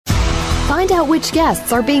Find out which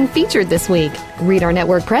guests are being featured this week. Read our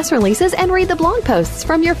network press releases and read the blog posts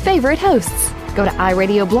from your favorite hosts. Go to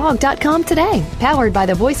iradioblog.com today, powered by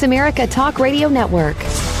the Voice America Talk Radio Network.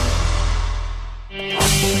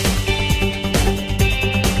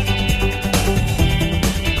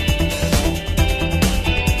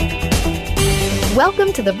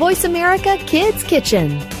 Welcome to the Voice America Kids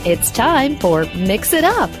Kitchen. It's time for Mix It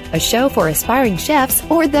Up, a show for aspiring chefs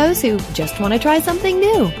or those who just want to try something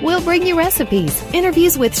new. We'll bring you recipes,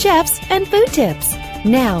 interviews with chefs, and food tips.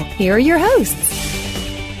 Now, here are your hosts.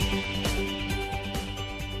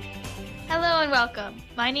 Hello and welcome.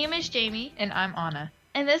 My name is Jamie. And I'm Anna.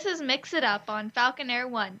 And this is Mix It Up on Falcon Air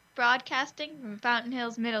 1, broadcasting from Fountain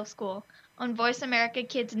Hills Middle School on Voice America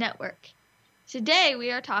Kids Network. Today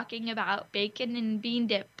we are talking about bacon and bean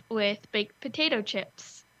dip with baked potato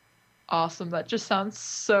chips. Awesome. That just sounds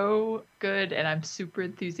so good, and I'm super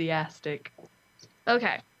enthusiastic.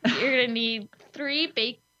 Okay. You're going to need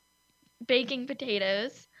 3 baking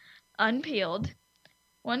potatoes, unpeeled,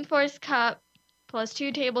 1/4 cup plus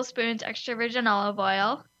 2 tablespoons extra virgin olive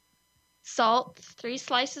oil, salt, 3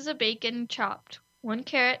 slices of bacon chopped, 1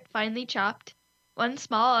 carrot finely chopped, 1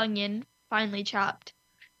 small onion finely chopped,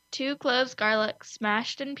 2 cloves garlic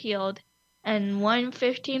smashed and peeled, and 1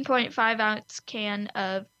 15.5-ounce can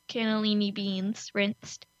of cannellini beans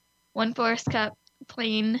rinsed, 1/4 cup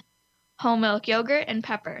plain whole milk yogurt, and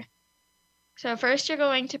pepper. So first you're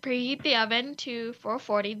going to preheat the oven to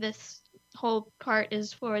 440. This whole part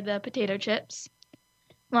is for the potato chips.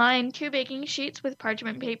 Line 2 baking sheets with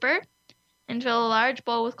parchment paper and fill a large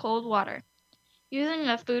bowl with cold water. Using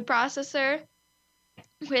a food processor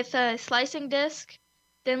with a slicing disc,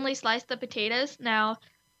 thinly slice the potatoes. Now,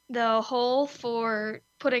 the hole for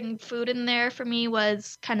putting food in there for me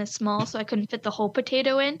was kind of small, so I couldn't fit the whole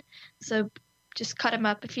potato in. So just cut them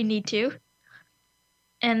up if you need to.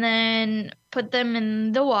 And then put them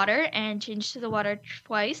in the water and change to the water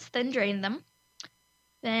twice, then drain them.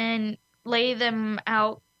 Then lay them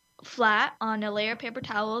out flat on a layer of paper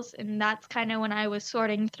towels, and that's kind of when I was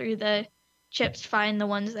sorting through the chips to find the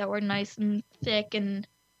ones that were nice and thick and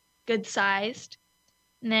good sized.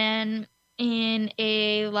 And then in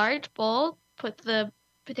a large bowl, put the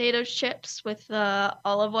potato chips with the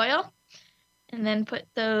olive oil, and then put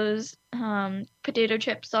those potato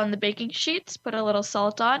chips on the baking sheets, put a little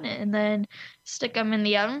salt on, and then stick them in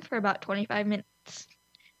the oven for about 25 minutes.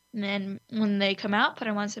 And then when they come out, put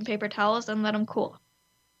them on some paper towels and let them cool.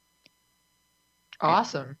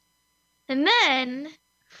 Awesome. And then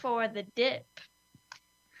for the dip,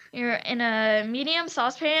 you're in a medium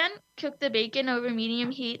saucepan, cook the bacon over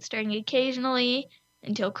medium heat, stirring occasionally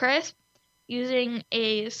until crisp. Using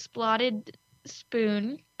a slotted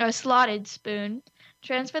spoon,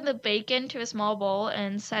 transfer the bacon to a small bowl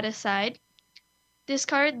and set aside.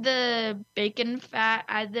 Discard the bacon fat,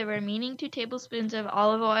 add the remaining 2 tablespoons of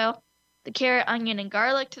olive oil, the carrot, onion, and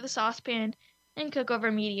garlic to the saucepan, and cook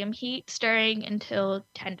over medium heat, stirring until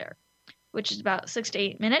tender, which is about 6 to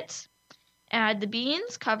 8 minutes. Add the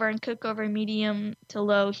beans, cover and cook over medium to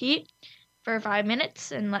low heat for 5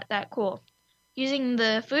 minutes and let that cool. Using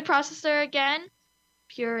the food processor again,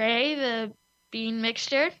 puree the bean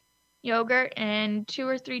mixture, yogurt, and 2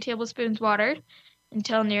 or 3 tablespoons water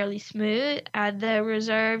until nearly smooth. Add the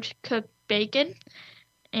reserved cooked bacon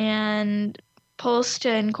and pulse to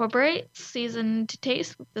incorporate. Season to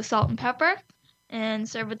taste with the salt and pepper and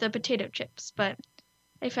serve with the potato chips. But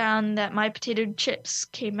I found that my potato chips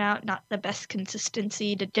came out not the best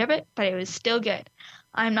consistency to dip it, but it was still good.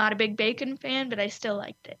 I'm not a big bacon fan, but I still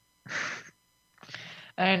liked it.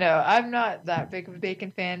 I know. I'm not that big of a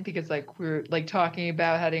bacon fan because we're talking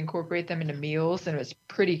about how to incorporate them into meals, and it was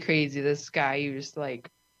pretty crazy. This guy used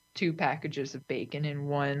 2 packages of bacon in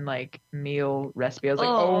one meal recipe. I was like,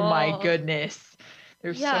 oh my goodness.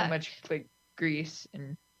 There's so much grease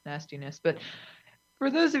and nastiness. But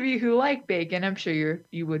for those of you who like bacon, I'm sure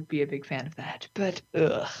you would be a big fan of that. But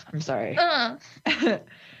I'm sorry.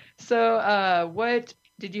 So, what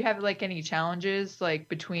did you have any challenges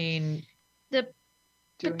between the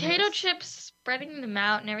potato chips, spreading them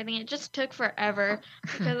out and everything? It just took forever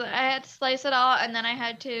because I had to slice it all, and then I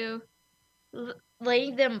had to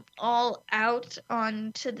lay them all out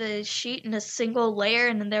onto the sheet in a single layer,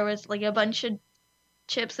 and then there was a bunch of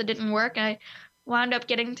chips that didn't work, and I wound up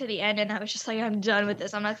getting to the end, and I was just I'm done with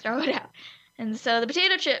this. I'm not throwing it out. And so the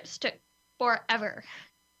potato chips took forever.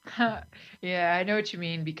 Yeah, I know what you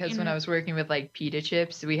mean, because when I was working with pita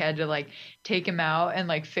chips, we had to take them out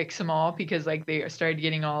and fix them all because they started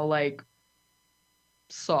getting all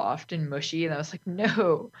soft and mushy, and I was like,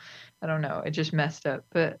 no, I don't know, it just messed up.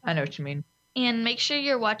 But I know what you mean. And make sure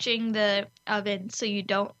you're watching the oven so you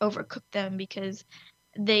don't overcook them because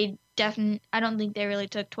I don't think they really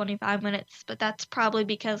took 25 minutes, but that's probably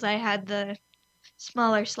because I had the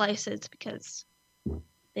smaller slices because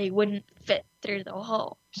they wouldn't fit through the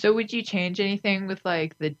hole. So would you change anything with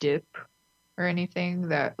like the dip or anything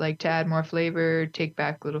that like to add more flavor, take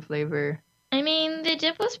back a little flavor? I mean, the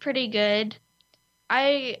dip was pretty good.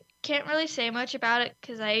 I can't really say much about it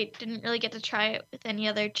because I didn't really get to try it with any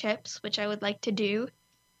other chips, which I would like to do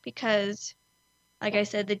because, like I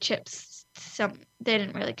said, the chips, they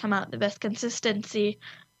didn't really come out the best consistency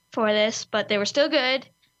for this, but they were still good,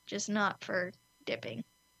 just not for dipping.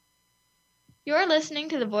 You're listening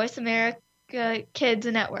to the Voice America Kids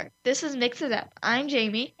Network. This is Mix It Up. I'm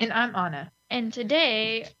Jamie. And I'm Anna. And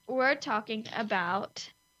today we're talking about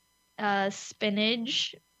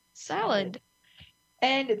spinach salad.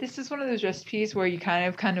 And this is one of those recipes where you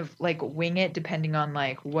kind of like wing it depending on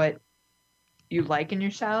like what you like in your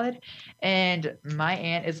salad. And my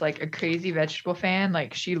aunt is like a crazy vegetable fan.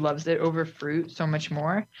 Like she loves it over fruit so much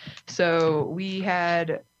more. So we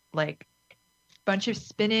had like bunch of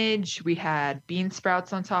spinach. We had bean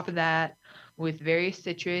sprouts on top of that with various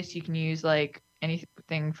citrus. You can use like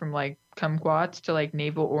anything from like kumquats to like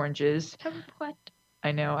navel oranges. Kumquat.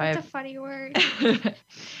 I know. That's a funny word.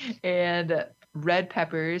 And red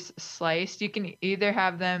peppers sliced. You can either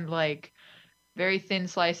have them like very thin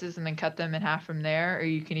slices and then cut them in half from there, or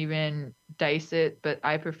you can even dice it, but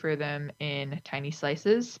I prefer them in tiny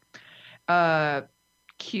slices.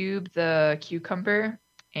 Cube the cucumber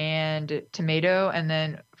and tomato, and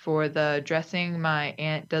then for the dressing, my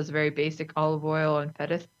aunt does very basic olive oil and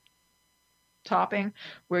feta topping,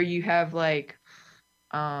 where you have like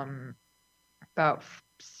about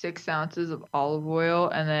 6 ounces of olive oil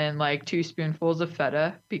and then like 2 spoonfuls of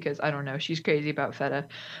feta, because I don't know, she's crazy about feta,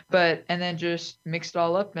 and then just mix it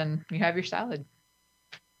all up and you have your salad.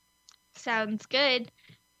 Sounds good.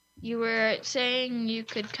 You were saying you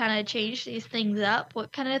could kind of change these things up.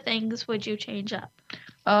 What kind of things would you change up?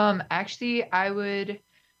 Actually,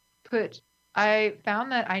 I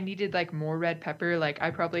found that I needed like more red pepper. Like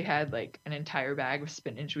I probably had like an entire bag of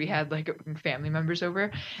spinach. We had like family members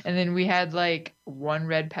over, and then we had like 1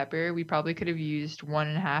 red pepper. We probably could have used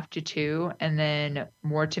 1.5 to 2, and then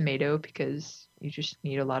more tomato because you just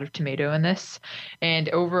need a lot of tomato in this. And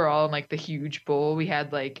overall, in like the huge bowl, we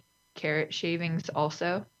had like carrot shavings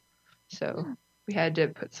also. So we had to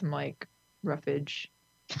put some like roughage.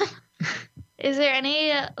 Is there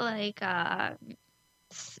any like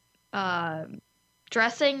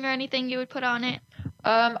dressing or anything you would put on it?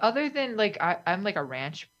 Other than like I'm like a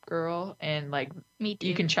ranch girl, and like Me too.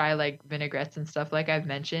 you can try like vinaigrettes and stuff like I've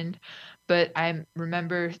mentioned, but I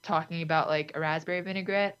remember talking about like a raspberry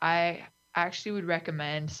vinaigrette. I actually would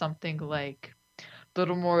recommend something like a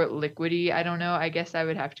little more liquidy. I don't know. I guess I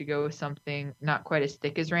would have to go with something not quite as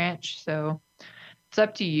thick as ranch. So it's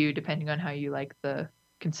up to you depending on how you like the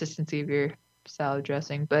consistency of your salad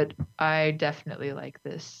dressing, but I definitely like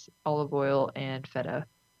this olive oil and feta.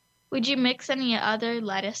 Would you mix any other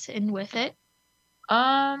lettuce in with it?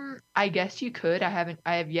 I guess you could. I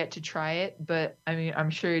have yet to try it, but I mean,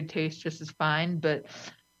 I'm sure it tastes just as fine, but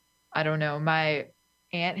I don't know. My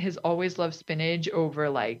aunt has always loved spinach over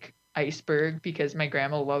like iceberg because my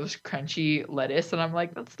grandma loves crunchy lettuce, and I'm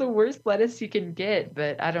like, that's the worst lettuce you can get,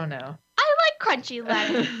 but I don't know. I like crunchy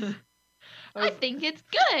lettuce. I think it's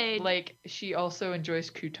good. Like, she also enjoys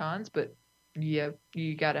croutons, but yeah,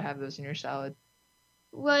 you gotta have those in your salad.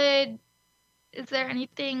 Is there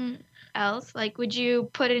anything else? Like, would you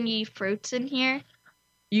put any fruits in here?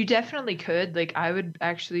 You definitely could. Like, I would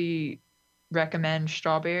actually recommend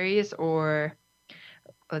strawberries, or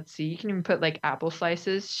let's see, you can even put like apple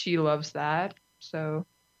slices. She loves that. So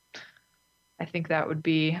I think that would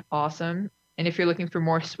be awesome. And if you're looking for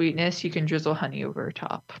more sweetness, you can drizzle honey over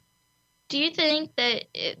top. Do you think that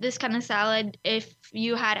this kind of salad, if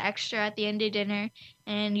you had extra at the end of dinner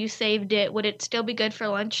and you saved it, would it still be good for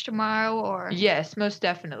lunch tomorrow? Or Yes, most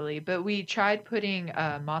definitely. But we tried putting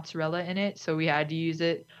mozzarella in it, so we had to use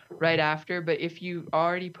it right after. But if you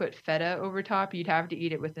already put feta over top, you'd have to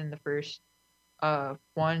eat it within the first 1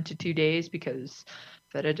 to 2 days, because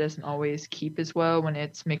feta doesn't always keep as well when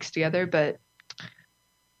it's mixed together. But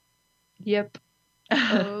yep.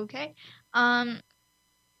 Okay.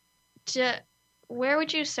 Where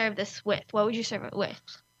would you serve this with? What would you serve it with?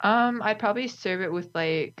 I'd probably serve it with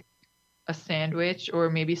like a sandwich or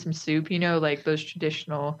maybe some soup, you know, like those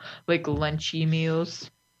traditional like lunchy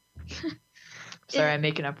meals. Sorry, I'm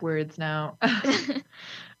making up words now.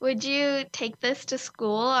 Would you take this to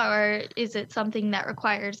school, or is it something that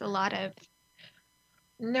requires a lot of?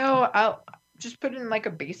 No, just put it in like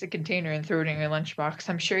a basic container and throw it in your lunchbox.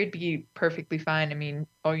 I'm sure it'd be perfectly fine. I mean,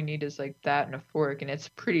 all you need is like that and a fork, and it's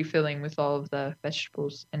pretty filling with all of the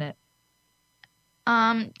vegetables in it.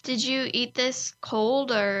 Did you eat this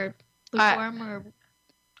cold or lukewarm or?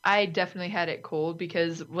 I definitely had it cold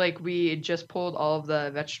because like we just pulled all of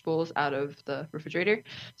the vegetables out of the refrigerator.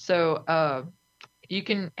 So you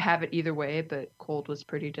can have it either way, but cold was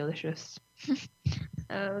pretty delicious.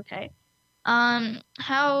 Okay.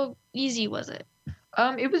 How easy was it?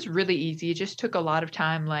 It was really easy. It just took a lot of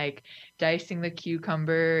time, like dicing the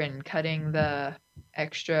cucumber and cutting the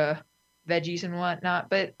extra veggies and whatnot.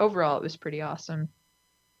 But overall, it was pretty awesome.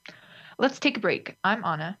 Let's take a break. I'm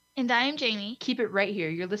Anna. And I'm Jamie. Keep it right here.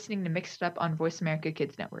 You're listening to Mixed Up on Voice America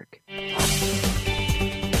Kids Network.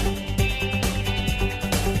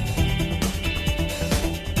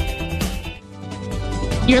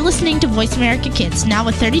 You're listening to Voice America Kids, now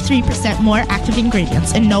with 33% more active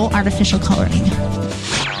ingredients and no artificial coloring.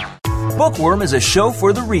 Bookworm is a show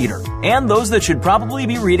for the reader and those that should probably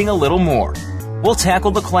be reading a little more. We'll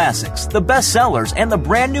tackle the classics, the bestsellers, and the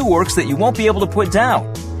brand new works that you won't be able to put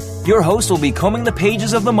down. Your host will be combing the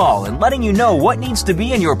pages of them all and letting you know what needs to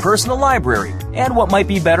be in your personal library and what might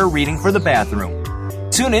be better reading for the bathroom.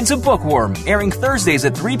 Tune in to Bookworm, airing Thursdays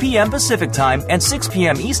at 3 p.m. Pacific Time and 6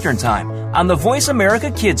 p.m. Eastern Time on the Voice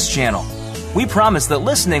America Kids channel. We promise that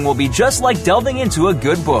listening will be just like delving into a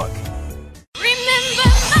good book.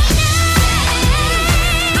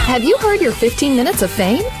 Have you heard your 15 minutes of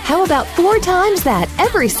fame? How about 4 times that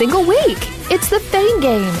every single week? It's the Fame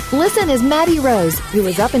Game. Listen as Maddie Rose, who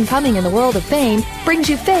is up and coming in the world of fame, brings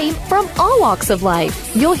you fame from all walks of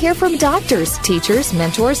life. You'll hear from doctors, teachers,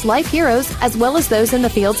 mentors, life heroes, as well as those in the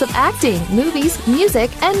fields of acting, movies,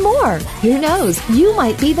 music, and more. Who knows? You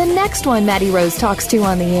might be the next one Maddie Rose talks to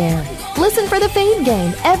on the air. Listen for the Fame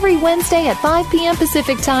Game every Wednesday at 5 p.m.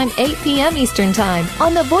 Pacific Time, 8 p.m. Eastern Time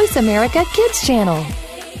on the Voice America Kids channel.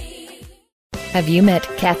 Have you met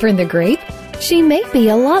Catherine the Grape? She may be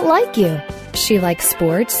a lot like you. She likes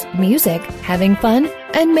sports, music, having fun,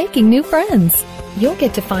 and making new friends. You'll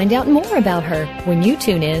get to find out more about her when you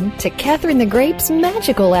tune in to Catherine the Grape's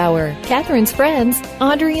Magical Hour. Catherine's friends,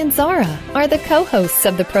 Audrey and Zara, are the co-hosts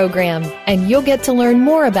of the program, and you'll get to learn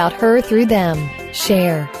more about her through them.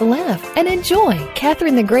 Share, laugh, and enjoy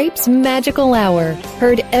Catherine the Grape's Magical Hour.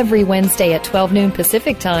 Heard every Wednesday at 12 noon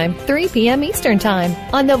Pacific Time, 3 p.m. Eastern Time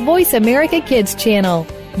on the Voice America Kids channel.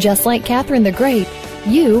 Just like Catherine the Grape,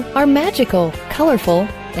 you are magical, colorful,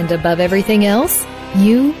 and above everything else,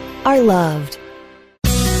 you are loved.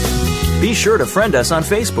 Be sure to friend us on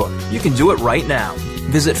Facebook. You can do it right now.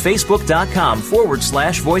 Visit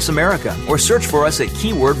facebook.com/Voice America or search for us at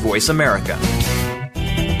keyword Voice America.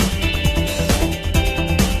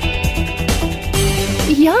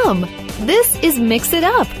 Yum! This is Mix It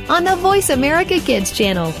Up on the Voice America Kids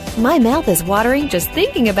channel. My mouth is watering just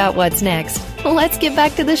thinking about what's next. Let's get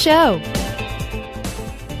back to the show.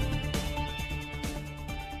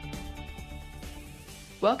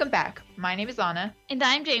 Welcome back. My name is Anna. And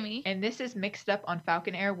I'm Jamie. And this is Mixed Up on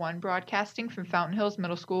Falcon Air 1, broadcasting from Fountain Hills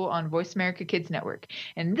Middle School on Voice America Kids Network.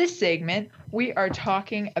 In this segment, we are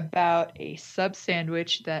talking about a sub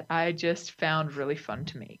sandwich that I just found really fun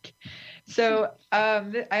to make. So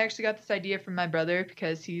I actually got this idea from my brother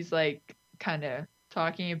because he's like kind of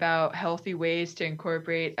talking about healthy ways to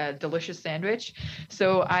incorporate a delicious sandwich.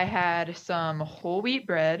 So I had some whole wheat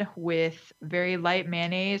bread with very light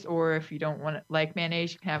mayonnaise, or if you don't like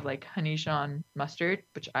mayonnaise, you can have like honey Dijon mustard,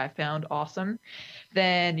 which I found awesome.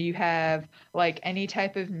 Then you have like any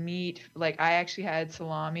type of meat. Like I actually had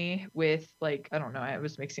salami with like, I don't know, I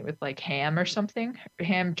was mixing with like ham or something.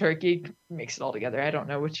 Ham, turkey, mix it all together. I don't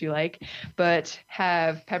know what you like. But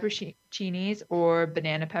have pepperoncinis or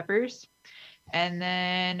banana peppers. And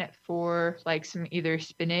then for like some either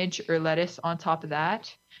spinach or lettuce on top of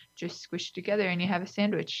that, just squish it together and you have a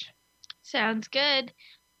sandwich. Sounds good.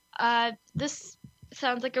 This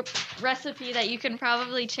sounds like a recipe that you can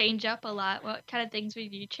probably change up a lot. What kind of things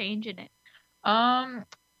would you change in it?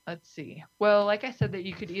 Let's see. Well, like I said, that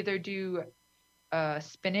you could either do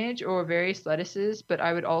spinach or various lettuces, but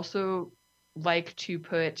I would also like to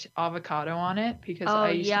put avocado on it because I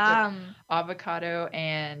used to put avocado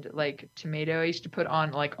and like tomato. I used to put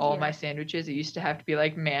on like all my sandwiches. It used to have to be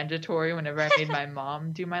like mandatory whenever I made my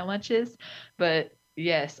mom do my lunches. But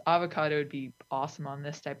yes, avocado would be awesome on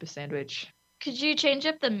this type of sandwich. Could you change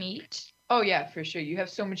up the meat? Oh yeah, for sure. You have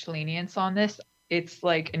so much lenience on this. It's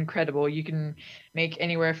like incredible. You can make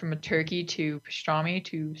anywhere from a turkey to pastrami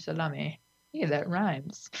to salami. Yeah, that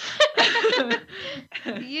rhymes.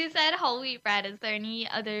 You said whole wheat bread. Is there any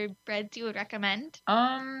other breads you would recommend?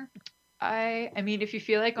 I mean, if you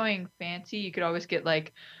feel like going fancy, you could always get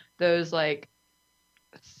like those like,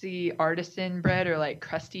 let's see, artisan bread or like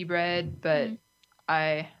crusty bread. But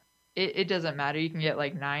it doesn't matter. You can get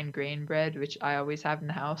like 9 grain bread, which I always have in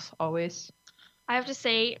the house, always. I have to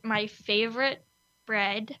say my favorite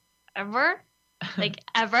bread ever, like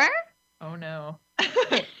ever, Oh no.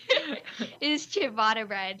 is ciabatta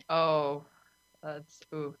bread. Oh, that's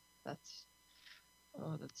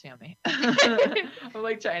yummy. I'm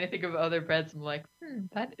like trying to think of other breads. I'm like,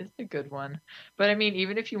 that is a good one. But I mean,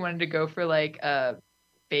 even if you wanted to go for like a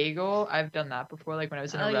bagel, I've done that before. Like when I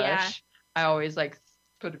was in a rush, yeah. I always like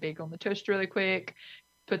put a bagel in the toaster really quick,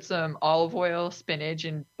 put some olive oil, spinach,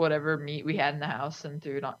 and whatever meat we had in the house, and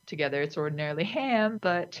threw it on together. It's ordinarily ham,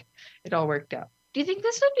 but it all worked out. Do you think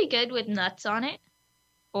this would be good with nuts on it,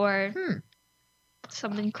 or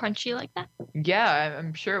something crunchy like that? Yeah,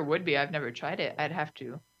 I'm sure it would be. I've never tried it. I'd have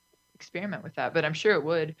to experiment with that, but I'm sure it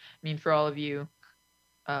would. I mean, for all of you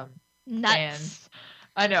Nuts. fans,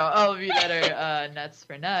 I know all of you that are nuts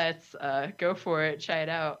for nuts, go for it, try it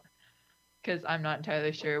out, because I'm not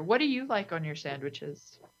entirely sure. What do you like on your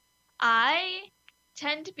sandwiches? I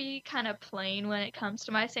tend to be kind of plain when it comes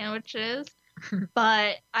to my sandwiches,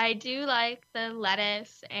 but I do like the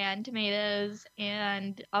lettuce and tomatoes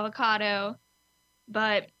and avocado.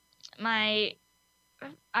 But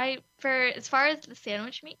for as far as the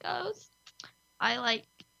sandwich meat goes, I'm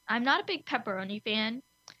not a big pepperoni fan,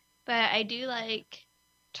 but I do like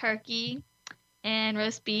turkey and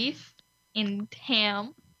roast beef and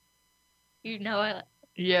ham. You know,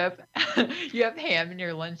 Yep. You have ham in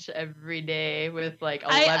your lunch every day with like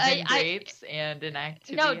 11 grapes and an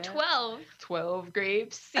Activia. No, 12. 12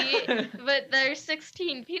 grapes. See, but there's 6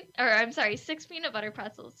 peanut butter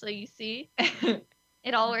pretzels. So you see,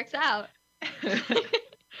 it all works out.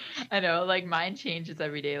 I know, like mine changes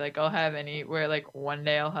every day. Like I'll have where like one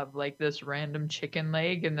day I'll have like this random chicken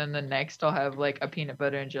leg, and then the next I'll have like a peanut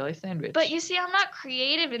butter and jelly sandwich. But you see, I'm not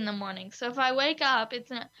creative in the morning. So if I wake up,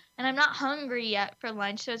 and I'm not hungry yet for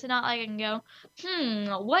lunch, so it's not like I can go,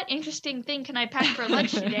 what interesting thing can I pack for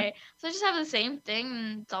lunch today? So I just have the same thing,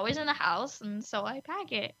 and it's always in the house, and so I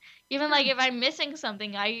pack it. Even like if I'm missing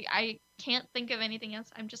something, I can't think of anything else.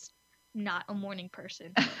 I'm just not a morning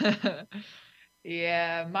person.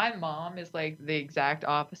 Yeah, my mom is like the exact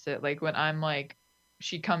opposite. Like when I'm like,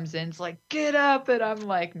 she comes in, it's like, get up, and I'm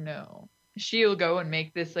like, no. She'll go and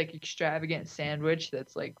make this like extravagant sandwich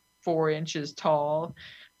that's like 4 inches tall.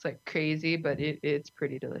 It's like crazy, but it's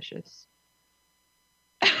pretty delicious.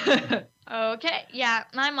 Okay, yeah,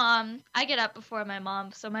 I get up before my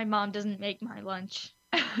mom, so my mom doesn't make my lunch.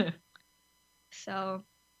 So,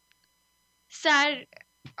 sad,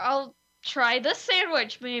 I'll try this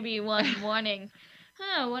sandwich maybe one morning.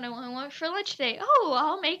 What do I want for lunch today? Oh,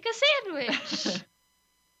 I'll make a sandwich.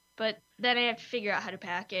 But then I have to figure out how to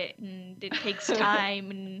pack it, and it takes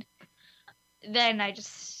time, and then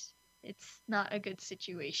it's not a good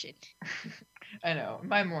situation. I know.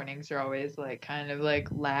 My mornings are always like kind of like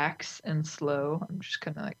lax and slow. I'm just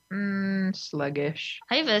kind of like, sluggish.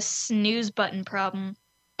 I have a snooze button problem.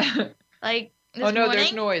 Like this oh no, morning,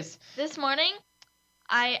 there's noise. This morning,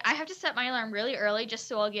 I have to set my alarm really early just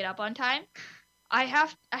so I'll get up on time. I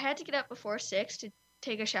had to get up before 6 to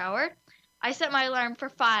take a shower. I set my alarm for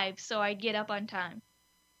 5 so I'd get up on time.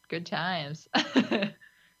 Good times. But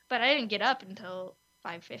I didn't get up until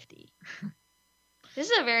 5:50. This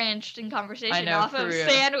is a very interesting conversation off of real.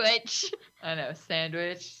 sandwich. I know,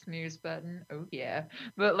 sandwich, snooze button. Oh yeah.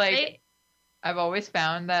 But like I've always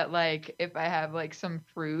found that like if I have like some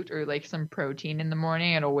fruit or like some protein in the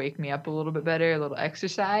morning, it'll wake me up a little bit better, a little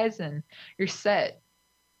exercise, and you're set.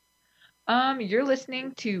 You're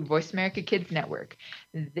listening to Voice America Kids Network.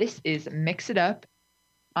 This is Mix It Up.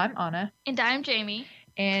 I'm Anna. And I'm Jamie.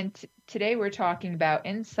 And today we're talking about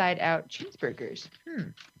inside out cheeseburgers.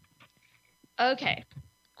 Okay.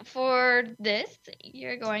 For this,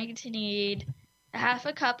 you're going to need a half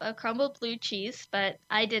a cup of crumbled blue cheese, but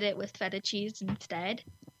I did it with feta cheese instead.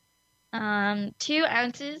 2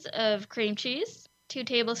 ounces of cream cheese, 2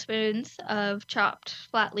 tablespoons of chopped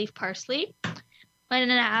flat leaf parsley,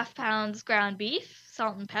 1.5 pounds ground beef,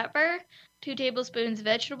 salt and pepper, 2 tablespoons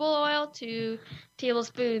vegetable oil, 2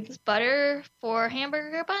 tablespoons butter, 4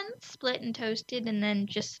 hamburger buns, split and toasted, and then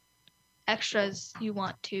just extras you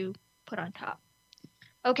want to put on top.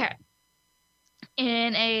 Okay.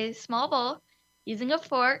 In a small bowl, using a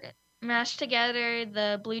fork, mash together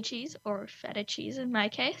the blue cheese, or feta cheese in my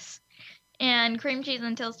case, and cream cheese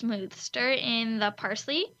until smooth. Stir in the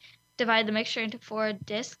parsley. Divide the mixture into 4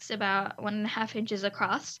 discs about 1.5 inches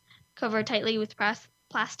across. Cover tightly with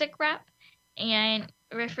plastic wrap and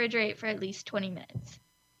refrigerate for at least 20 minutes.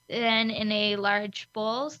 Then in a large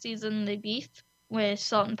bowl, season the beef with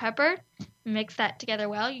salt and pepper. Mix that together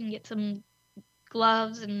well. You can get some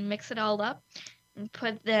gloves and mix it all up. And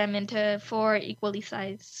put them into 4 equally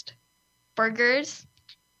sized burgers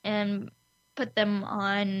and put them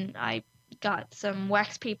on. I got some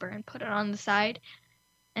wax paper and put it on the side.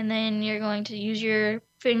 And then you're going to use your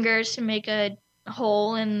fingers to make a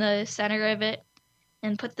hole in the center of it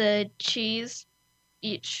and put the cheese.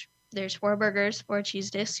 There's 4 burgers, 4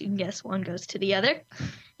 cheese discs. You can guess one goes to the other.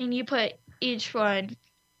 And you put each one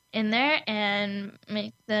in there and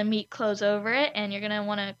make the meat close over it. And you're going to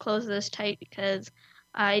want to close this tight because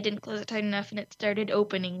I didn't close it tight enough and it started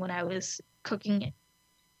opening when I was cooking it.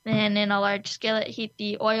 Then in a large skillet, heat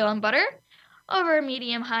the oil and butter over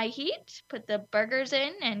medium-high heat. Put the burgers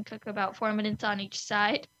in and cook about 4 minutes on each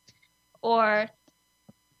side. Or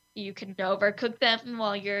you can overcook them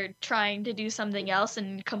while you're trying to do something else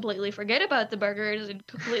and completely forget about the burgers and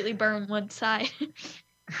completely burn one side.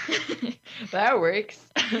 That works.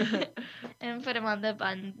 And put them on the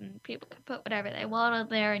bun. And people can put whatever they want on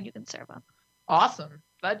there and you can serve them. Awesome.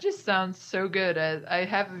 That just sounds so good. I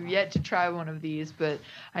have yet to try one of these, but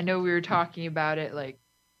I know we were talking about it like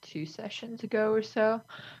 2 sessions ago or so.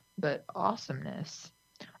 But awesomeness.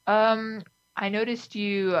 I noticed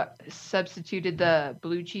you substituted the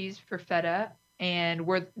blue cheese for feta, and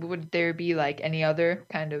would there be like any other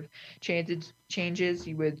kind of changes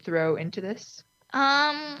you would throw into this?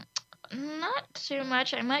 Not too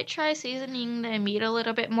much. I might try seasoning the meat a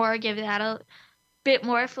little bit more, give that a bit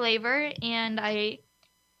more flavor, and I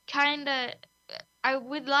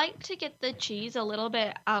would like to get the cheese a little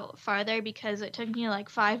bit out farther because it took me like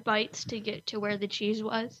 5 bites to get to where the cheese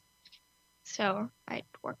was. So I'd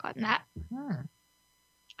work on that.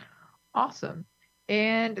 Awesome.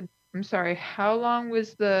 And I'm sorry, how long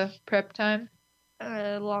was the prep time?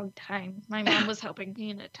 A long time. My mom was helping me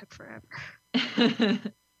and it took forever.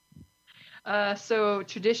 So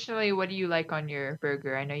traditionally, what do you like on your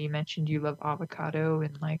burger? I know you mentioned you love avocado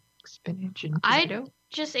and like spinach and tomato. I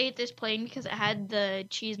just ate this plain because it had the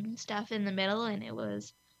cheese and stuff in the middle and it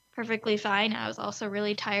was perfectly fine. I was also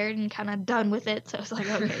really tired and kind of done with it, so I was like,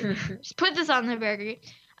 okay, just put this on the burger.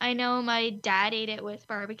 I know my dad ate it with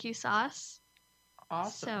barbecue sauce.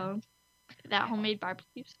 Awesome. So that homemade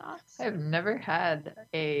barbecue sauce. I've never had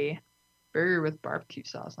a burger with barbecue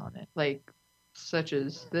sauce on it, like such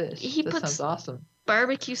as this. This sounds awesome.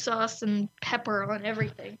 Barbecue sauce and pepper on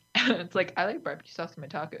everything. It's like, I like barbecue sauce on my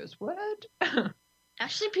tacos. What?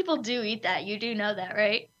 Actually, people do eat that. You do know that,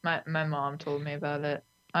 right? My mom told me about it.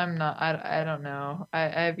 I don't know. I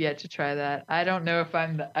have yet to try that. I don't know if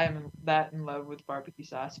I'm that in love with barbecue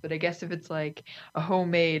sauce, but I guess if it's like a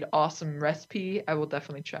homemade awesome recipe, I will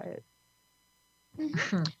definitely try it.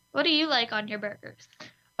 What do you like on your burgers?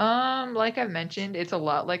 Like I've mentioned, it's a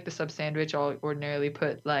lot like the sub sandwich. I'll ordinarily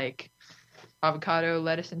put like avocado,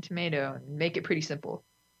 lettuce, and tomato and make it pretty simple.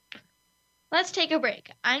 Let's take a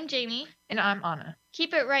break. I'm Jamie. And I'm Anna.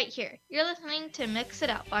 Keep it right here. You're listening to Mix It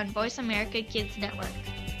Up on Voice America Kids Network.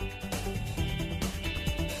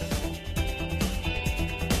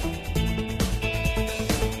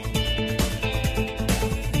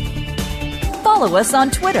 Follow us on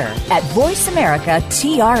Twitter at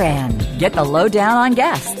VoiceAmericaTRN. Get the lowdown on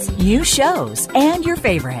guests, new shows, and your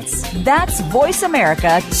favorites. That's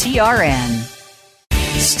VoiceAmericaTRN.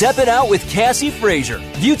 Step it out with Cassie Frazier.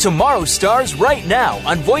 View tomorrow's stars right now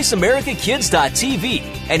on VoiceAmericaKids.tv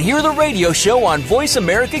and hear the radio show on Voice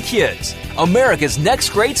America Kids. America's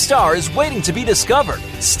next great star is waiting to be discovered.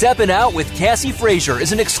 Steppin' Out with Cassie Frazier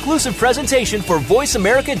is an exclusive presentation for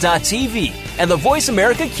VoiceAmerica.tv and the Voice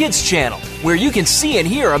America Kids channel, where you can see and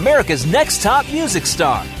hear America's next top music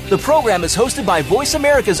star. The program is hosted by Voice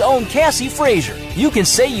America's own Cassie Frazier. You can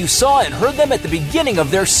say you saw and heard them at the beginning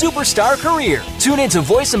of their superstar career. Tune in to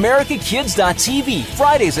VoiceAmericaKids.tv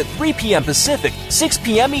Fridays at 3 p.m. Pacific, 6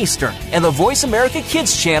 p.m. Eastern, and the Voice America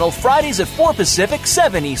Kids channel Fridays at 4 Pacific,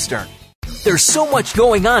 7 Eastern. There's so much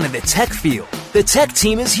going on in the tech field. The tech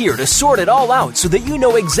team is here to sort it all out so that you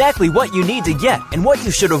know exactly what you need to get and what you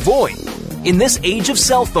should avoid. In this age of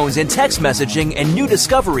cell phones and text messaging and new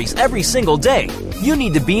discoveries every single day, you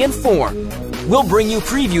need to be informed. We'll bring you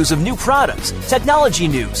previews of new products, technology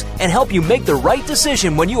news, and help you make the right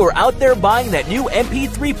decision when you are out there buying that new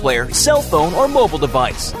MP3 player, cell phone, or mobile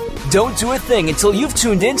device. Don't do a thing until you've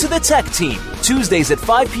tuned in to the Tech Team, Tuesdays at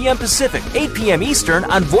 5 p.m. Pacific, 8 p.m. Eastern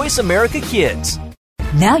on Voice America Kids.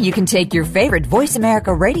 Now you can take your favorite Voice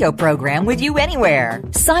America radio program with you anywhere.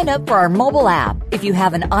 Sign up for our mobile app if you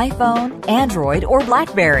have an iPhone, Android, or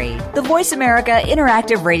BlackBerry. The Voice America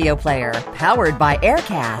Interactive Radio Player, powered by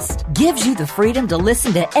Aircast, gives you the freedom to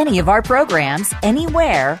listen to any of our programs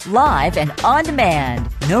anywhere, live and on demand.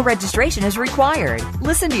 No registration is required.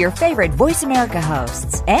 Listen to your favorite Voice America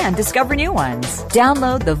hosts and discover new ones.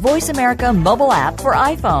 Download the Voice America mobile app for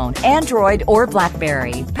iPhone, Android, or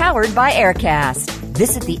BlackBerry, powered by Aircast.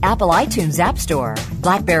 Visit the Apple iTunes App Store,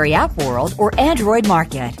 BlackBerry App World, or Android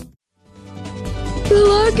Market. The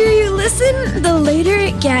longer you listen, the later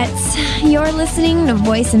it gets. You're listening to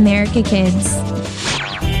Voice America Kids.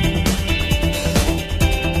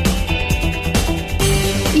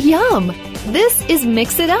 Yum! This is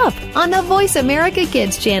Mix It Up on the Voice America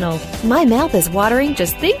Kids channel. My mouth is watering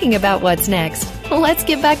just thinking about what's next. Let's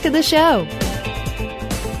get back to the show.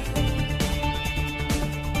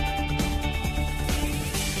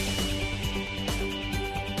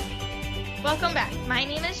 Welcome back. My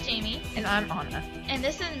name is Jamie. And I'm Anna. And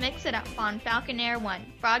this is Mix It Up on Falcon Air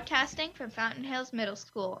 1, broadcasting from Fountain Hills Middle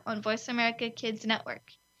School on Voice America Kids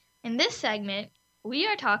Network. In this segment, we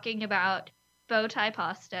are talking about bow tie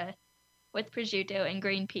pasta with prosciutto and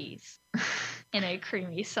green peas in a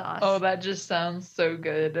creamy sauce. Oh, that just sounds so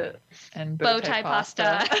good. And bow tie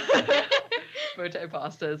pasta. Bow tie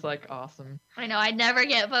pasta is like awesome. I know, I never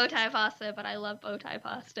get bow tie pasta, but I love bow tie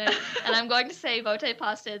pasta. And I'm going to say bow tie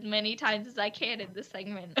pasta as many times as I can in this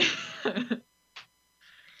segment.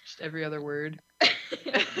 Just every other word.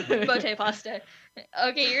 Bow tie pasta.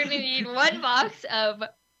 Okay, you're going to need 1 box of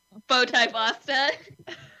bow tie pasta.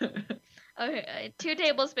 Okay, 2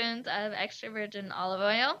 tablespoons of extra virgin olive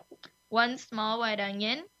oil, 1 small white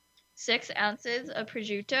onion, 6 ounces of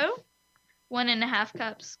prosciutto, 1.5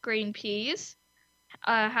 cups green peas,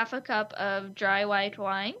 half a cup of dry white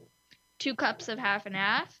wine, 2 cups of half and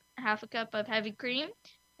half a cup of heavy cream,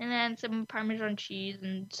 and then some Parmesan cheese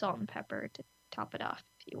and salt and pepper to top it off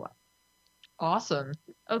if you want. Awesome.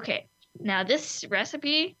 Okay, now this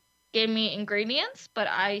recipe gave me ingredients, but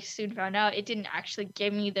I soon found out it didn't actually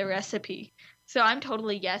give me the recipe. So I'm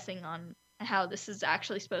totally guessing on how this is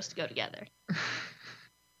actually supposed to go together.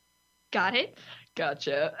 Got it?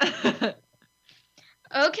 Gotcha.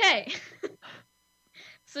 Okay.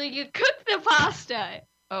 So you cook the pasta.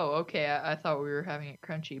 Oh, okay. I thought we were having it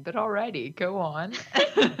crunchy, but alrighty, go on.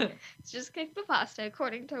 Just cook the pasta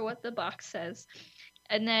according to what the box says.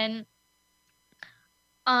 And then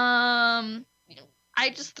I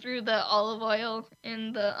just threw the olive oil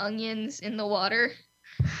and the onions in the water.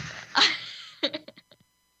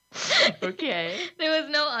 Okay. There was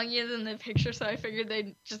no onions in the picture, so I figured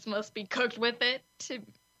they just must be cooked with it to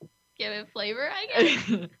give it flavor, I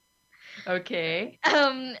guess. Okay.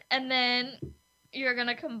 And then you're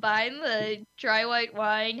gonna combine the dry white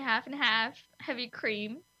wine, half and half, heavy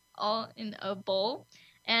cream, all in a bowl.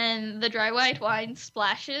 And the dry white wine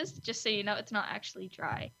splashes, just so you know it's not actually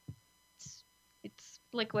dry. It's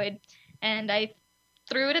liquid. And I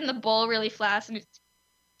threw it in the bowl really fast, and it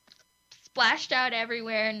splashed out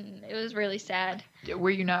everywhere, and it was really sad. Were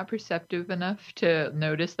you not perceptive enough to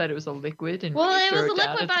notice that it was a liquid? And Well, when you it was throw a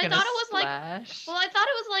down, liquid, it's but I gonna thought it was splash? Well, I thought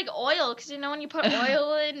it was like oil, because you know when you put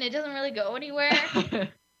oil in, it doesn't really go anywhere. Okay.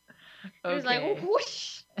 It was like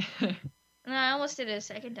whoosh. And I almost did it a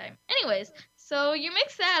second time. Anyways, so you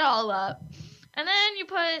mix that all up, and then you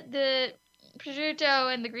put the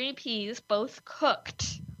prosciutto and the green peas, both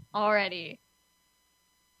cooked already,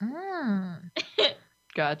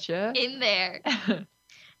 Gotcha. in there.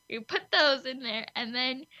 You put those in there, and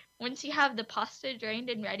then once you have the pasta drained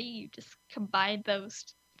and ready, you just combine those.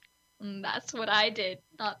 And that's what I did.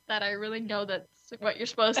 Not that I really know that's what you're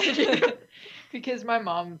supposed to do. Because my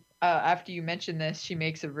mom, after you mentioned this, she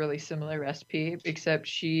makes a really similar recipe, except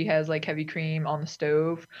she has like heavy cream on the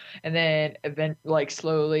stove, and then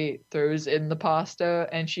slowly throws in the pasta,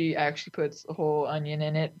 and she actually puts a whole onion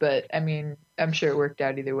in it. But I mean, I'm sure it worked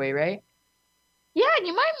out either way, right? Yeah,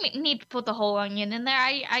 you might need to put the whole onion in there.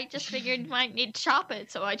 I just figured you might need to chop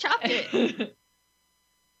it, so I chopped it.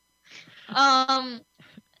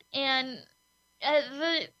 And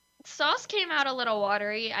the sauce came out a little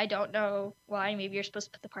watery. I don't know why. Maybe you're supposed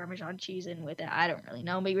to put the Parmesan cheese in with it. I don't really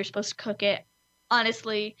know. Maybe you're supposed to cook it.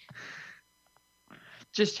 Honestly.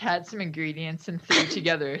 Just had some ingredients and threw it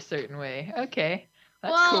together a certain way. Okay,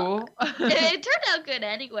 that's Well, cool. It turned out good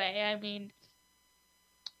anyway. I mean,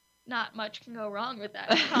 not much can go wrong with that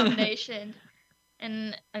combination.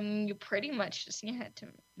 And I mean, you pretty much just had to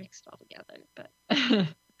mix it all together. But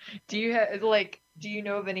Do you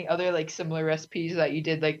know of any other similar recipes that you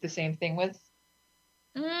did the same thing with?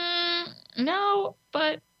 no,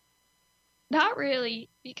 but Not really,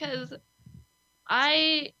 because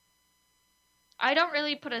I don't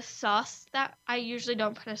really put a sauce that I usually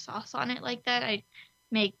don't put a sauce on it like that. I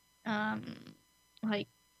make like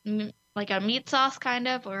like a meat sauce kind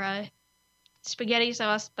of or a spaghetti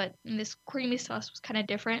sauce, but this creamy sauce was kind of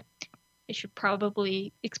different. I should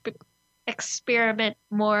probably experiment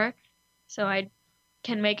more so I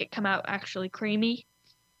can make it come out actually creamy.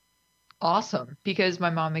 Awesome, because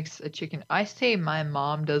my mom makes a chicken. I say my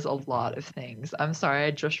mom does a lot of things. I'm sorry,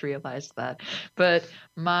 I just realized that. But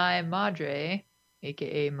my madre,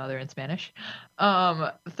 aka mother in Spanish,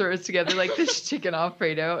 throws together like this chicken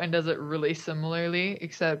Alfredo and does it really similarly,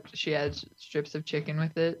 except she adds strips of chicken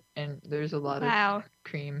with it, and there's a lot of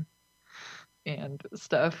cream and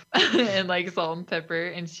stuff and like salt and pepper,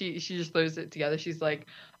 and she just throws it together. She's like,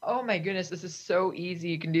 oh my goodness, this is so easy,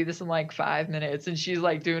 you can do this in like 5 minutes, and she's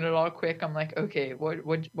like doing it all quick. I'm like, okay, what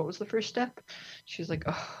was the first step? She's like,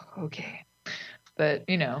 oh, okay. But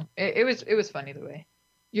you know, it was fun either way.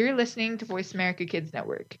 You're listening to Voice America Kids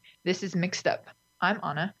Network. This is Mixed Up. I'm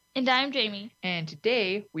Anna. And I'm Jamie. And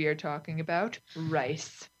today we are talking about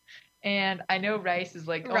rice. And I know rice is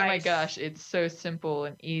like, oh my gosh, it's so simple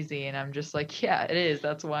and easy. And I'm just like, yeah, it is.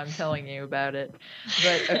 That's why I'm telling you about it.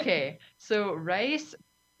 But okay, so rice,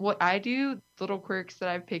 what I do, little quirks that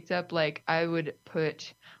I've picked up, like I would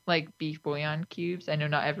put like beef bouillon cubes. I know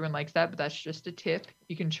not everyone likes that, but that's just a tip.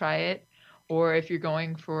 You can try it. Or if you're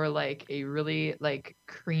going for like a really like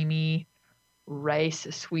creamy rice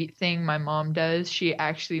sweet thing my mom does, she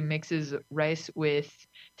actually mixes rice with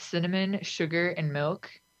cinnamon, sugar, and milk.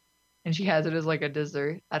 And she has it as like a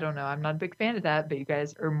dessert. I don't know. I'm not a big fan of that, but you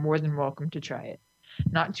guys are more than welcome to try it.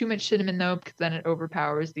 Not too much cinnamon though, because then it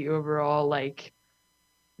overpowers the overall like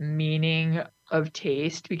meaning of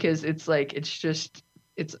taste, because it's like it's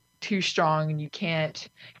too strong and you can't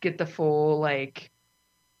get the full like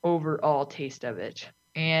overall taste of it.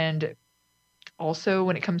 And also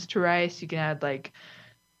when it comes to rice, you can add like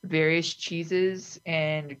various cheeses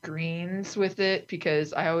and greens with it,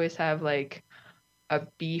 because I always have like a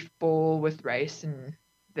beef bowl with rice and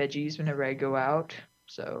veggies whenever I go out.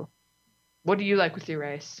 So what do you like with your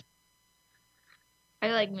rice?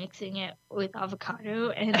 I like mixing it with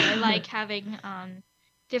avocado, and I like having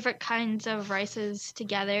different kinds of rices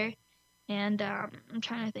together. And I'm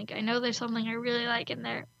trying to think. I know there's something I really like in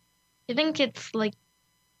there. I think it's like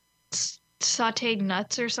sauteed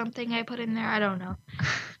nuts or something I put in there. I don't know.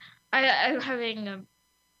 I'm having a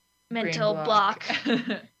mental block.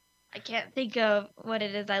 I can't think of what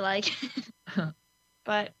it is I like.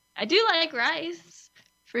 But I do like rice.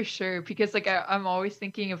 For sure, because like I'm always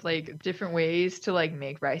thinking of like different ways to like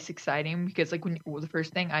make rice exciting, because like the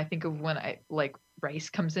first thing I think of when I like rice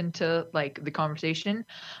comes into like the conversation,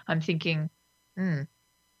 I'm thinking,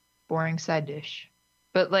 boring side dish.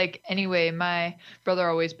 But like anyway, my brother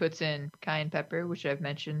always puts in cayenne pepper, which I've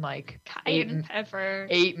mentioned like cayenne pepper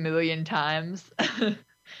 8 million times.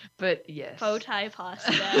 But yes. Faux Thai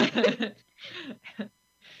pasta.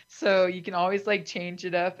 So you can always like change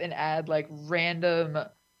it up and add like random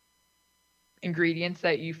ingredients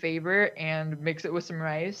that you favor and mix it with some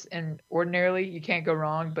rice. And ordinarily you can't go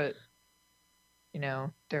wrong, but you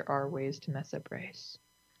know, there are ways to mess up rice.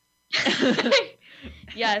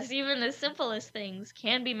 Yes, even the simplest things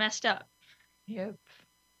can be messed up. Yep.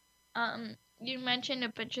 You mentioned a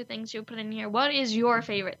bunch of things you put in here. What is your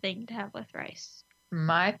favorite thing to have with rice?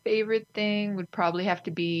 My favorite thing would probably have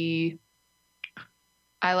to be,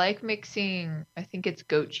 I like mixing, I think it's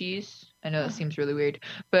goat cheese. I know that seems really weird,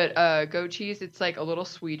 but goat cheese, it's like a little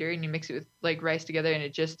sweeter, and you mix it with like rice together, and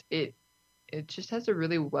it just has a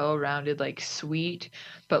really well-rounded like sweet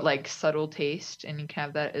but like subtle taste, and you can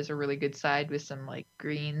have that as a really good side with some like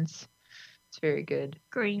greens. It's very good.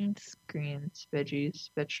 Greens, veggies,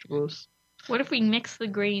 vegetables. What if we mix the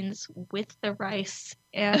greens with the rice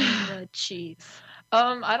and the cheese?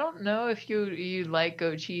 I don't know if you like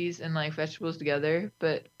goat cheese and like vegetables together,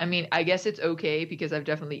 but I mean, I guess it's okay because I've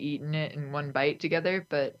definitely eaten it in one bite together,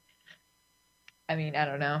 but I mean, I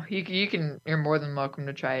don't know. You're more than welcome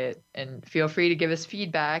to try it, and feel free to give us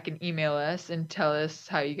feedback and email us and tell us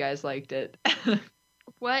how you guys liked it.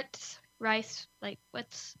 What's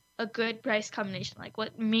a good rice combination? Like,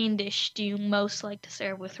 what main dish do you most like to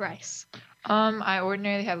serve with rice? I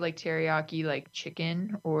ordinarily have like teriyaki, like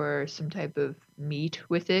chicken or some type of meat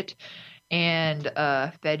with it, and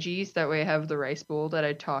veggies. That way I have the rice bowl that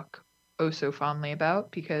I talk oh so fondly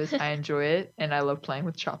about because I enjoy it and I love playing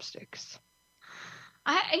with chopsticks.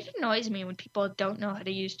 It annoys me when people don't know how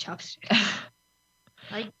to use chopsticks.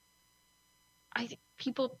 Like,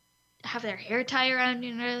 people have their hair tied around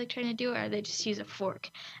and they're like trying to do it, or they just use a fork.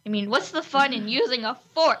 I mean, what's the fun in using a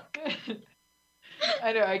fork?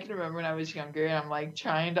 I know, I can remember when I was younger and I'm like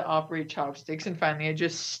trying to operate chopsticks and finally I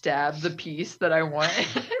just stabbed the piece that I want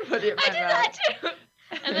and put it in my I did mouth. that too.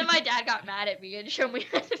 And then my dad got mad at me and showed me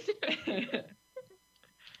how to do it.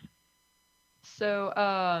 So,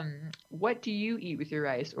 what do you eat with your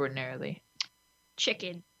rice ordinarily?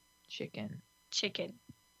 Chicken. Chicken.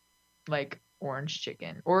 Like orange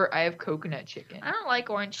chicken. Or I have coconut chicken. I don't like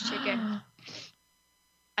orange chicken.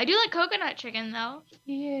 I do like coconut chicken though.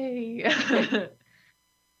 Yay.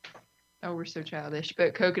 Oh, we're so childish.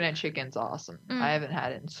 But coconut chicken's awesome. I haven't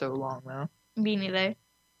had it in so long though. Me neither.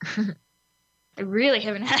 I really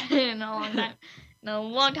haven't had it in a long time. In a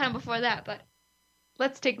long time before that, but.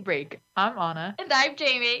 Let's take a break. I'm Anna. And I'm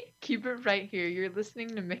Jamie. Keep it right here. You're listening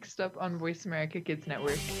to Mixed Up on Voice America Kids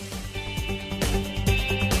Network.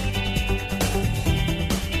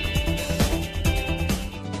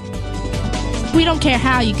 We don't care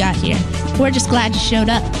how you got here. We're just glad you showed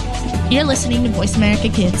up. You're listening to Voice America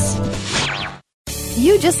Kids.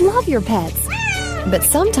 You just love your pets, but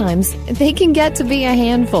sometimes they can get to be a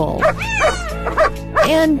handful.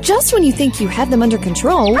 And just when you think you have them under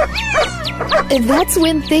control, that's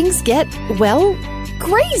when things get, well,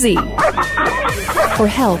 crazy. For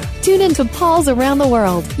help, tune into Paws Around the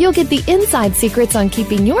World. You'll get the inside secrets on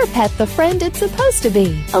keeping your pet the friend it's supposed to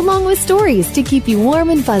be, along with stories to keep you warm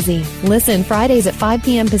and fuzzy. Listen Fridays at 5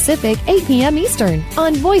 p.m. Pacific, 8 p.m. Eastern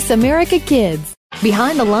on Voice America Kids.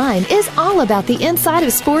 Behind the Line is all about the inside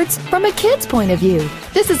of sports from a kid's point of view.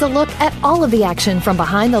 This is a look at all of the action from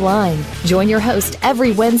behind the line. Join your host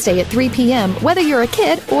every Wednesday at 3 p.m., whether you're a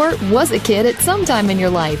kid or was a kid at some time in your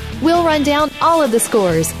life. We'll run down all of the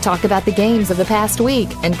scores, talk about the games of the past week,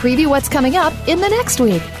 and preview what's coming up in the next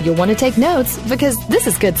week. You'll want to take notes because this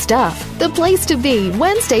is good stuff. The place to be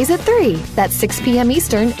Wednesdays at 3. That's 6 p.m.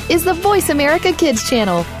 Eastern is the Voice America Kids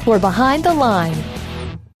channel for Behind the Line.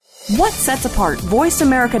 What sets apart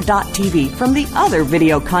VoiceAmerica.tv from the other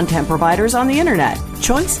video content providers on the Internet?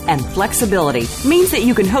 Choice and flexibility means that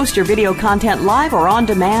you can host your video content live or on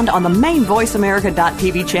demand on the main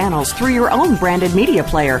VoiceAmerica.tv channels through your own branded media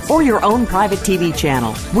player or your own private TV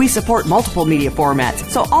channel. We support multiple media formats,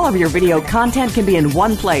 so all of your video content can be in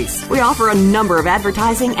one place. We offer a number of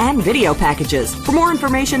advertising and video packages. For more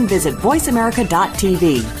information, visit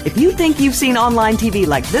VoiceAmerica.tv. If you think you've seen online TV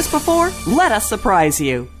like this before, let us surprise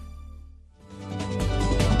you.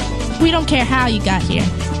 We don't care how you got here.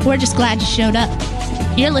 We're just glad you showed up.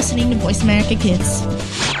 You're listening to Voice America Kids.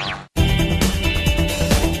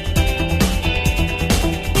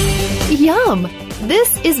 Yum!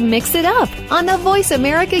 This is Mix It Up on the Voice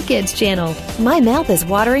America Kids channel. My mouth is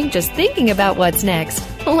watering just thinking about what's next.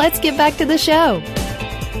 Let's get back to the show.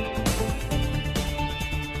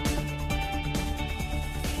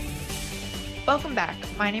 Welcome back.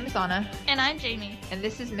 My name is Anna. And I'm Jamie. And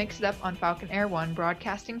this is Mixed Up on Falcon Air 1,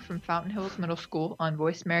 broadcasting from Fountain Hills Middle School on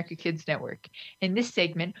Voice America Kids Network. In this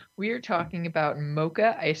segment, we are talking about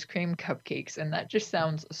mocha ice cream cupcakes, and that just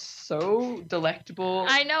sounds so delectable.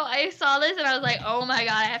 I know. I saw this and I was like, oh my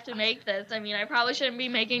god, I have to make this. I mean, I probably shouldn't be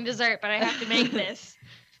making dessert, but I have to make this.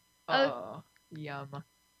 Oh, yum.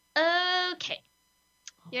 Okay.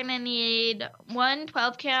 You're going to need one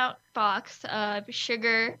 12-count box of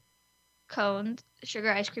sugar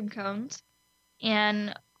ice cream cones,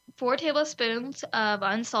 and 4 tablespoons of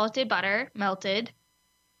unsalted butter, melted,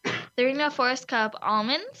 3 1/4 cup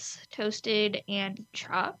almonds, toasted and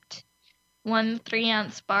chopped, 1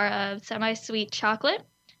 3-ounce bar of semi-sweet chocolate,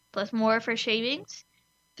 plus more for shavings,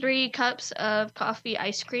 3 cups of coffee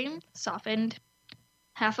ice cream, softened,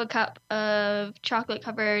 1/2 cup of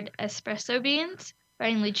chocolate-covered espresso beans,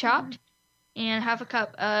 finely chopped, and 1/2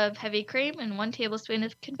 cup of heavy cream, and 1 tablespoon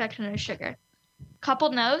of confectioner's sugar.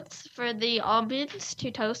 Couple notes for the almonds: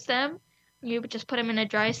 to toast them, you would just put them in a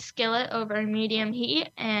dry skillet over medium heat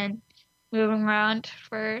and move them around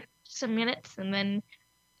for some minutes, and then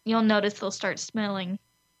you'll notice they'll start smelling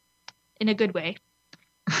in a good way.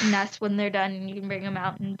 And that's when they're done, and you can bring them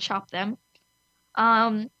out and chop them.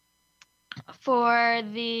 For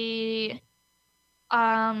the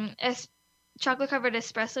chocolate-covered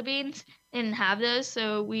espresso beans, didn't have those,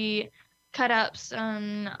 so we cut up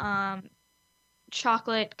some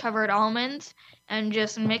chocolate-covered almonds and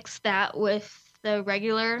just mixed that with the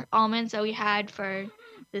regular almonds that we had for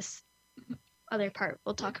this other part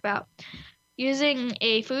we'll talk about. Using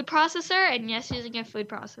a food processor, and yes, using a food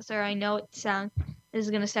processor. I know this is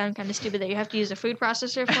going to sound kind of stupid that you have to use a food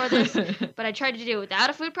processor for this, but I tried to do it without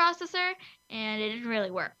a food processor, and it didn't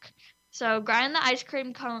really work. So grind the ice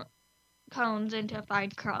cream cones into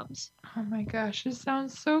fine crumbs. Oh my gosh, this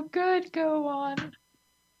sounds so good. Go on.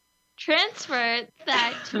 Transfer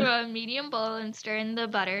that to a medium bowl and stir in the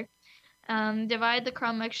butter. Divide the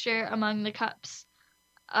crumb mixture among the cups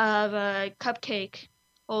of a cupcake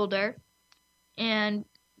holder and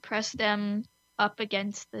press them up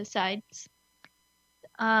against the sides.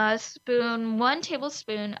 Spoon 1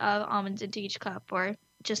 tablespoon of almonds into each cup, or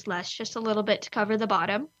just less, just a little bit to cover the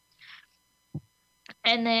bottom.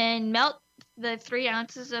 And then melt the 3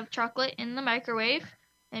 ounces of chocolate in the microwave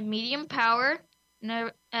at medium power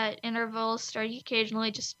at intervals, starting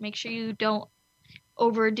occasionally. Just make sure you don't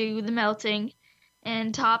overdo the melting.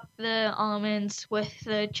 And top the almonds with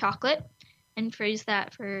the chocolate and freeze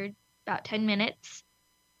that for about 10 minutes.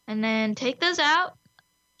 And then take those out,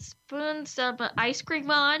 spoon some ice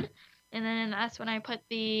cream on, and then that's when I put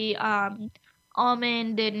the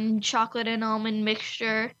almond and chocolate and almond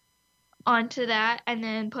mixture onto that, and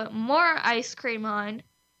then put more ice cream on,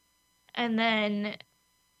 and then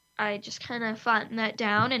I just kind of flattened that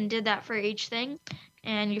down and did that for each thing,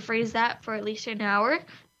 and you freeze that for at least an hour,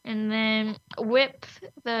 and then whip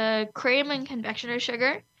the cream and confectioner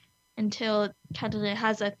sugar until it kind of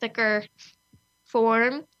has a thicker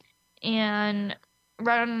form, and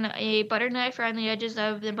run a butter knife around the edges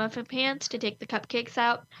of the muffin pans to take the cupcakes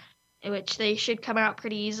out, which they should come out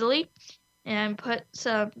pretty easily. And put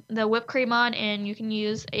the whipped cream on, and you can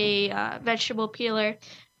use a vegetable peeler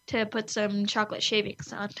to put some chocolate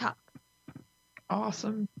shavings on top.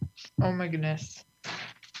 Awesome. Oh my goodness.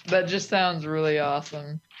 That just sounds really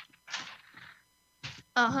awesome.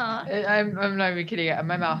 Uh-huh. I'm not even kidding.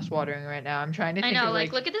 My mouth's watering right now. I'm trying to think I know, of,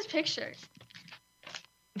 like, look at this picture.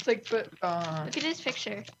 It's like, but look at this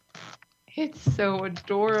picture. It's so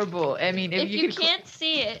adorable. I mean, if you can't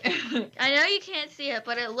see it, I know you can't see it,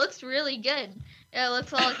 but it looks really good. It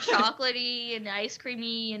looks all chocolatey and ice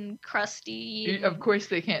creamy and crusty. And, of course,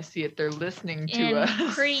 they can't see it. They're listening to and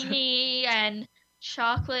us. Creamy and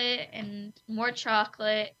chocolate and more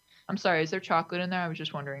chocolate. I'm sorry. Is there chocolate in there? I was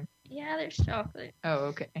just wondering. Yeah, there's chocolate. Oh,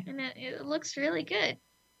 okay. And it looks really good,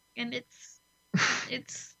 and it's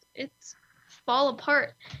fall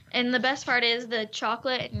apart. And the best part is the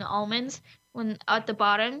chocolate and the almonds, when at the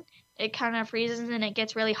bottom, it kind of freezes and it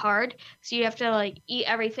gets really hard. So you have to like eat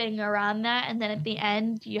everything around that, and then at the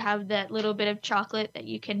end you have that little bit of chocolate that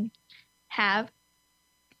you can have.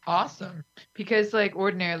 Awesome. Because like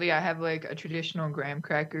ordinarily I have like a traditional graham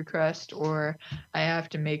cracker crust, or I have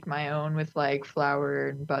to make my own with like flour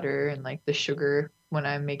and butter and like the sugar when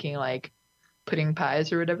I'm making like pudding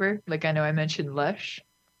pies or whatever. Like I know I mentioned Lush.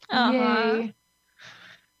 Uh-huh. Yay.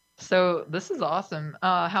 So this is awesome.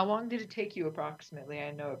 How long did it take you approximately?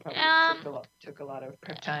 I know it probably took a lot of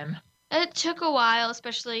prep time. It took a while,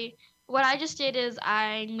 especially what I just did is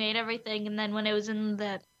I made everything, and then when it was in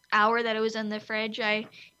the hour that it was in the fridge, I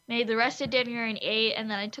made the rest of dinner and ate,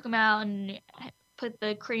 and then I took them out and put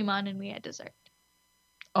the cream on, and we had dessert.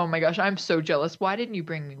 Oh my gosh, I'm so jealous. Why didn't you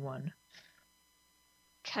bring me one?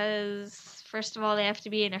 Because, first of all, they have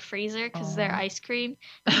to be in a freezer because they're ice cream.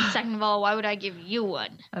 And second of all, why would I give you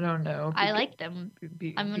one? I don't know. I like them.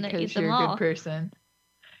 I'm going to eat them all. Because you're a good person.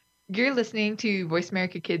 You're listening to Voice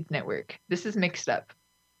America Kids Network. This is Mixed Up.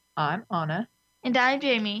 I'm Anna. And I'm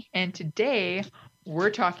Jamie. And today,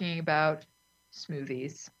 we're talking about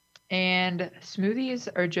smoothies. And smoothies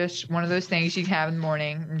are just one of those things you can have in the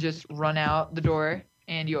morning and just run out the door,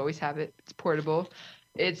 and you always have it. It's portable.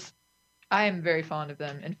 I am very fond of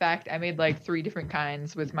them. In fact, I made like 3 different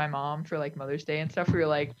kinds with my mom for like Mother's Day and stuff. We were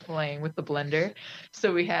like playing with the blender.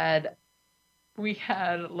 So we had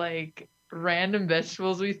like random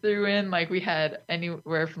vegetables we threw in. Like we had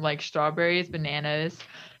anywhere from like strawberries, bananas,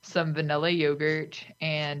 some vanilla yogurt,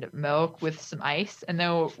 and milk with some ice. And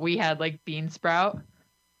then we had like bean sprout.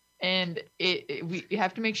 And we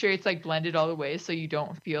have to make sure it's like blended all the way so you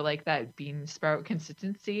don't feel like that bean sprout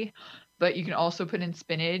consistency. But you can also put in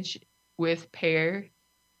spinach with pear.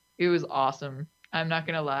 It was awesome. I'm not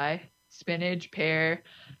gonna lie. Spinach, pear,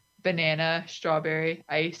 banana, strawberry,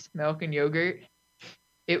 ice, milk, and yogurt.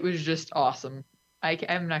 It was just awesome.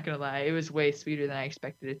 I'm not gonna lie. It was way sweeter than I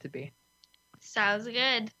expected it to be. Sounds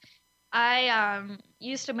good. I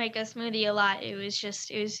used to make a smoothie a lot. It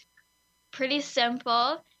was pretty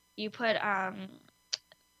simple. You put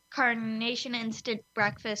Carnation Instant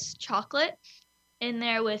Breakfast chocolate in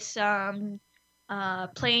there with some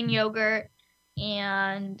plain yogurt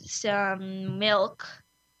and some milk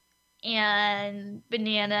and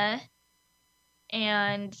banana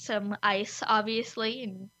and some ice, obviously,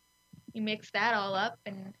 and you mix that all up.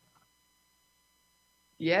 And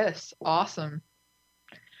yes, awesome.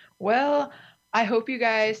 Well, I hope you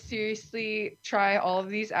guys seriously try all of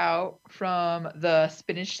these out, from the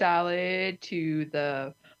spinach salad to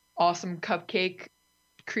the awesome cupcake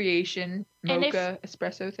creation mocha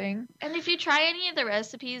espresso thing. And if you try any of the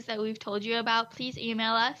recipes that we've told you about, please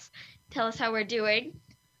email us. Tell us how we're doing.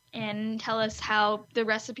 And tell us how the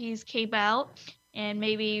recipes came out. And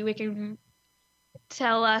maybe we can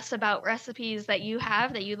tell us about recipes that you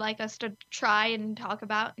have that you'd like us to try and talk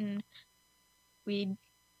about. And we'd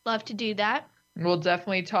love to do that. We'll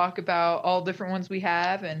definitely talk about all different ones we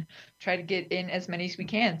have and try to get in as many as we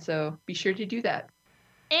can. So be sure to do that.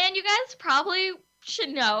 And you guys probably should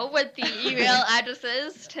know what the email address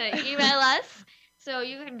is to email us. So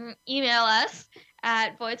you can email us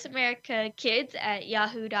at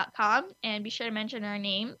voiceamericakids@yahoo.com and be sure to mention our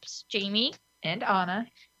names, Jamie and Anna,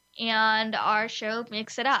 and our show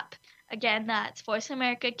Mix It Up. Again, that's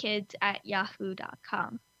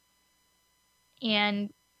voiceamericakids@yahoo.com.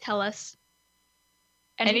 And tell us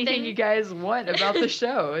anything you guys want about the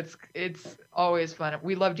show. It's always fun.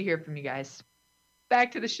 We love to hear from you guys.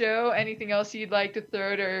 Back to the show. Anything else you'd like to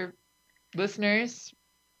throw to our listeners?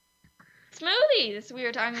 Smoothies. We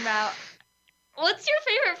were talking about. What's your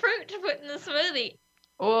favorite fruit to put in the smoothie?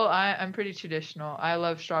 Well, I'm pretty traditional. I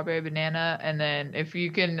love strawberry banana, and then if you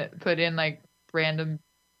can put in like random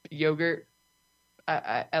yogurt,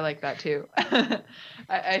 I like that too.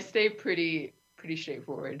 I stay pretty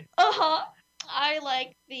straightforward. I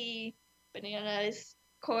like the bananas,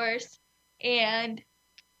 of course, and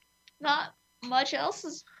not much else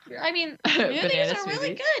is. I mean, smoothies are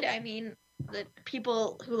really good. I mean, the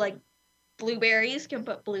people who like blueberries can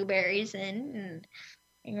put blueberries in, and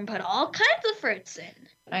you can put all kinds of fruits in.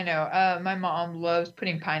 I know. My mom loves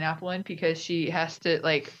putting pineapple in because she has to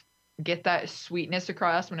like get that sweetness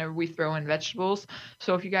across whenever we throw in vegetables.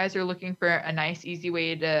 So if you guys are looking for a nice, easy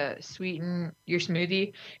way to sweeten your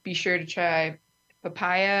smoothie, be sure to try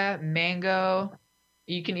papaya, mango.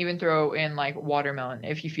 You can even throw in like watermelon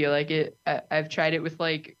if you feel like it. I've tried it with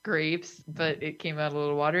like grapes, but it came out a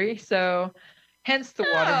little watery. So hence the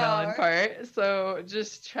watermelon part. So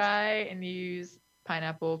just try and use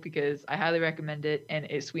pineapple because I highly recommend it and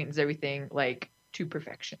it sweetens everything like to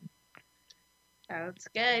perfection. Sounds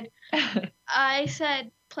good. I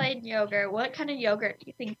said plain yogurt. What kind of yogurt do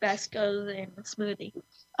you think best goes in a smoothie?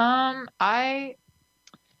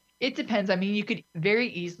 It depends. I mean, you could very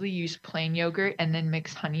easily use plain yogurt and then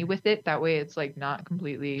mix honey with it. That way it's like not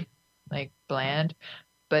completely like bland.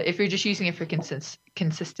 But if you're just using it for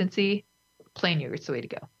consistency, plain yogurt's the way to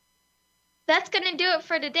go. That's going to do it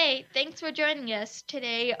for today. Thanks for joining us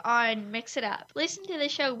today on Mix It Up. Listen to the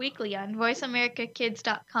show weekly on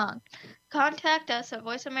voiceamericakids.com. Contact us at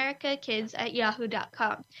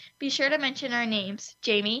voiceamericakids@yahoo.com. Be sure to mention our names,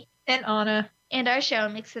 Jamie and Anna, and our show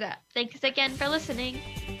Mix It Up. Thanks again for listening.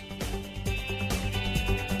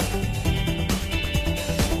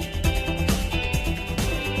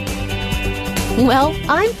 Well,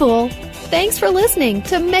 I'm full. Thanks for listening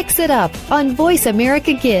to Mix It Up on Voice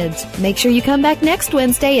America Kids. Make sure you come back next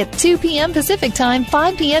Wednesday at 2 p.m. Pacific Time,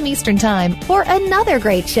 5 p.m. Eastern Time for another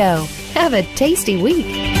great show. Have a tasty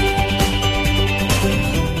week.